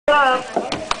hump.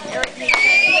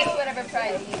 Whatever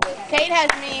prize you get. Kate has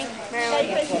me.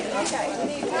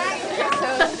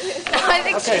 I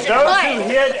think Okay, she's those who playing.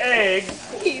 hid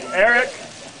eggs, Eric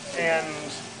and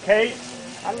Kate,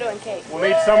 I'm doing Kate. will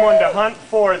need someone to hunt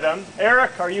for them.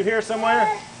 Eric, are you here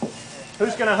somewhere?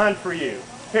 Who's going to hunt for you?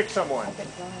 Pick someone.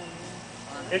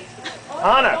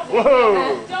 Anna,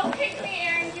 whoa! Don't pick me,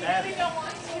 Aaron. You really don't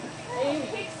want to.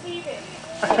 Pick Steven.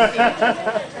 I'm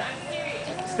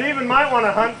serious. Stephen might want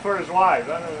to hunt for his wife.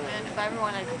 I don't know. And if I ever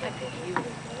want to pick you.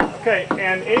 Okay,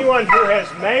 and anyone who has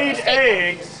made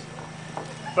eggs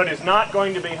but is not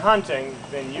going to be hunting,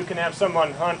 then you can have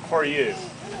someone hunt for you.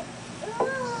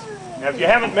 Now, if you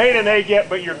haven't made an egg yet,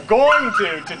 but you're going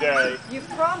to today, You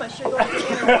promise you're going to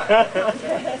enter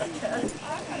one.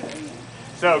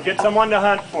 so get someone to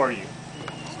hunt for you.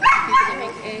 People that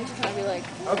make eggs probably like.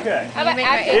 Okay. How about make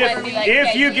my after egg one, we like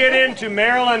If you veggies? get into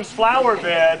Marilyn's flower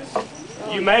beds,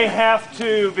 you may have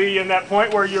to be in that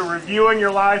point where you're reviewing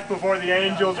your life before the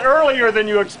angels earlier than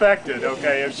you expected,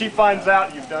 okay? If she finds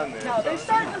out you've done this. No, there's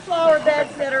certain flower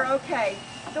beds that are okay.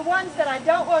 The ones that I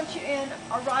don't want you in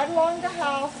are right along the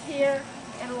house here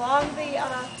and along the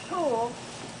pool.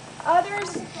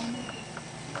 Others,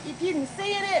 if you can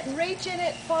see in it and reach in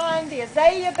it, fine. The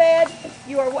azalea bed,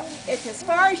 it's as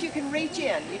far as you can reach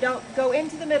in. You don't go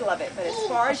into the middle of it, but as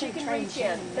far as you can reach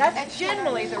in. That's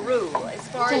generally the rule, as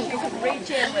far as you can reach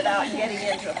in without getting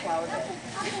into a flower bed.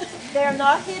 They're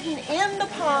not hidden in the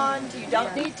pond. You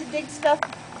don't need to dig stuff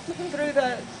through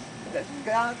the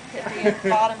gunk at the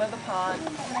bottom of the pond.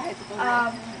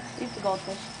 Keep the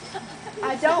goldfish.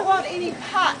 I don't want any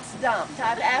pots dumped.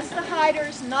 I've asked the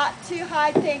hiders not to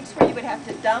hide things where you would have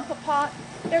to dump a pot.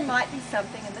 There might be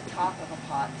something in the top of a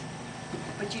pot.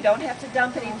 But you don't have to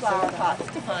dump any flower pots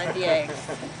to find the eggs.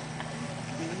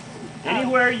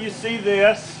 Anywhere you see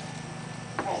this,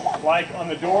 like on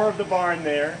the door of the barn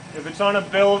there, if it's on a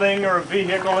building or a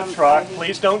vehicle, a truck,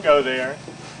 please don't go there.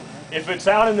 If it's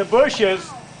out in the bushes,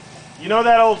 you know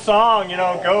that old song, you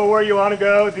know, go where you want to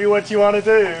go, do what you want to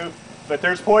do. But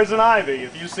there's poison ivy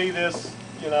if you see this,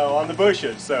 you know, on the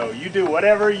bushes. So you do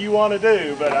whatever you want to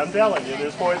do, but I'm telling you,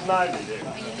 there's poison ivy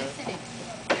there.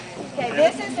 Okay,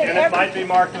 this is And it might be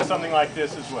marked with something like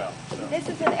this as well. So. This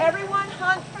is an everyone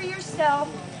hunt for yourself.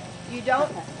 You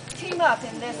don't team up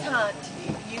in this hunt.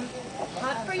 You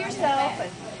hunt for yourself.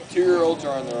 And 2-year-olds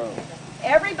are on their own.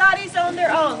 everybody's on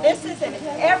their own. This is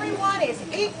everyone is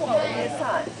equal in this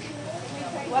hunt.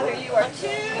 Whether you are 2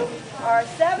 or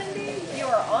 70, you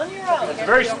are on your own. It's a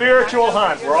very spiritual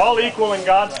hunt. We're all equal in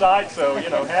God's sight, so, you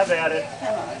know, have at it.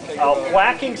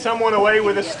 Whacking someone away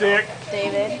with a stick.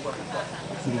 David.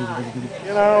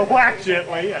 You know, whack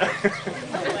gently.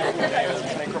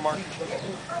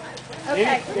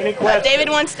 Okay. Any questions? David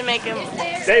wants to make him.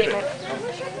 David.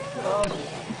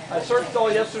 I searched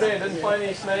all yesterday and didn't find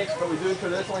any snakes, but we do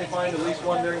traditionally find at least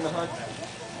one during the hunt.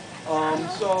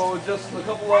 So just a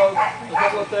couple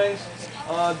of things.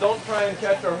 Don't try and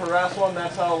catch or harass one.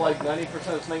 That's how like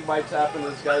 90% of snake bites happen,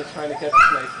 is guys trying to catch a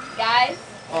snake. Guys,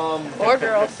 Or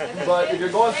girls. But if you're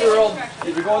going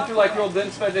through like real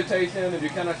dense vegetation, if you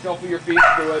kind of shuffle your feet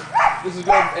through it, this is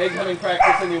good egg hunting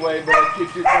practice anyway, but it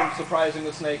keeps you from surprising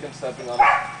the snake and stepping on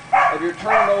it. If you're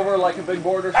turning over like a big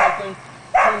board or something,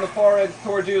 turn the far edge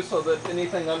towards you so that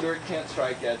anything under it can't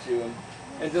strike at you.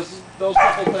 And just those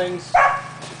couple things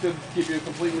should keep you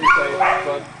completely safe.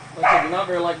 But like I said, you're not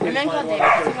very likely to find one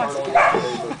that's very hard on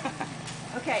yesterday.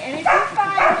 Okay, and if you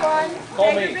find one,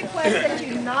 Call David me. requests that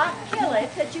you not kill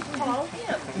it, that you call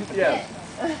him. Yes.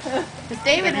 Because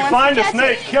David If you wants find to a catch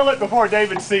snake, it. kill it before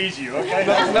David sees you, okay?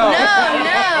 No. No.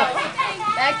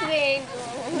 back to the angels.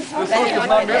 This book is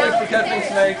not merely for catching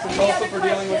snakes, it's also for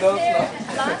dealing with those.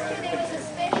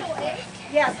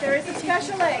 Yes, there is a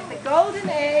special egg. The golden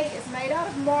egg is made out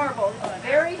of marble. It's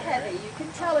very heavy. You can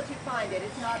tell if you find it.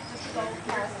 It's not just a gold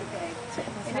plastic egg.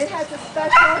 And it has a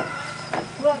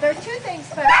special, well, there are 2 things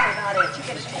special about it. You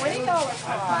get a $20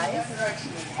 prize,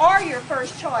 or your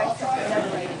first choice of the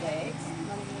decorated eggs.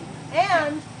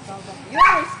 And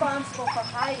you're responsible for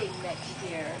hiding next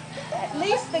year. At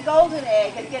least the golden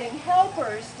egg and getting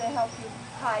helpers to help you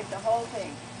hide the whole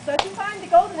thing. So if you find the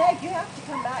golden egg, you have to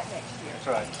come back next year. That's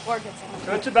right. Or get someone.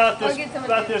 So it's about Or get someone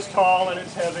this, to- this tall, and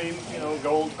it's heavy, you know,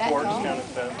 gold quartz all? kind of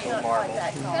stuff, Not so quite marble.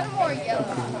 that tall. Some more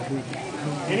yellow.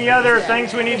 Any other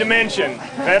things we need to mention?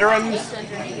 Veterans?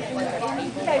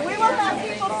 Okay, we will have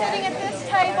people sitting at this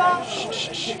table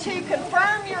to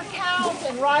confirm your count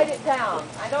and write it down.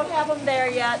 I don't have them there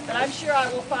yet, but I'm sure I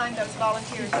will find those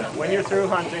volunteers somewhere. When you're through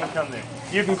hunting, come there.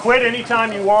 You can quit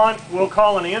anytime you want. We'll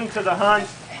call an end to the hunt.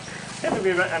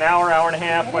 Typically about an hour, hour and a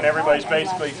half when everybody's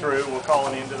basically through. We'll call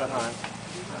an end to the hunt.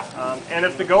 And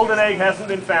if the golden egg hasn't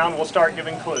been found, we'll start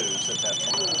giving clues at that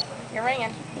point. You're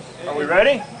ringing. Are we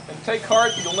ready? And take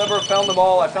heart, you'll never have found them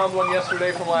all. I found one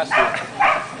yesterday from last year.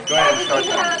 Go ahead and start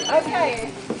that.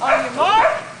 Okay, on your mark,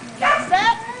 get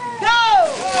set, go!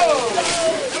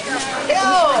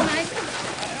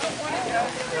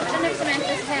 I don't know if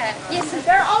Samantha's cat. Yes,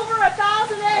 There are over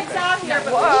 1,000 eggs out here,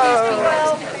 but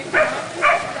well,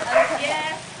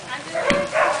 Yes, I'm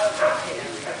just.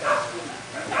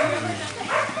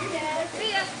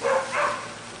 See ya.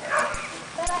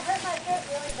 but I hurt my foot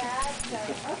really bad, so.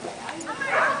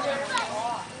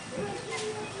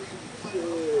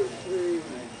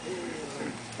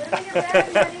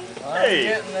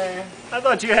 Hey, I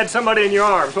thought you had somebody in your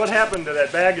arms. What happened to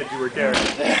that baggage you were carrying?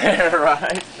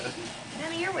 Right.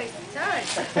 None of your wasting time.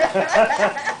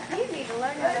 You need to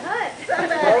learn how to hunt. So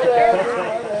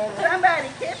bad.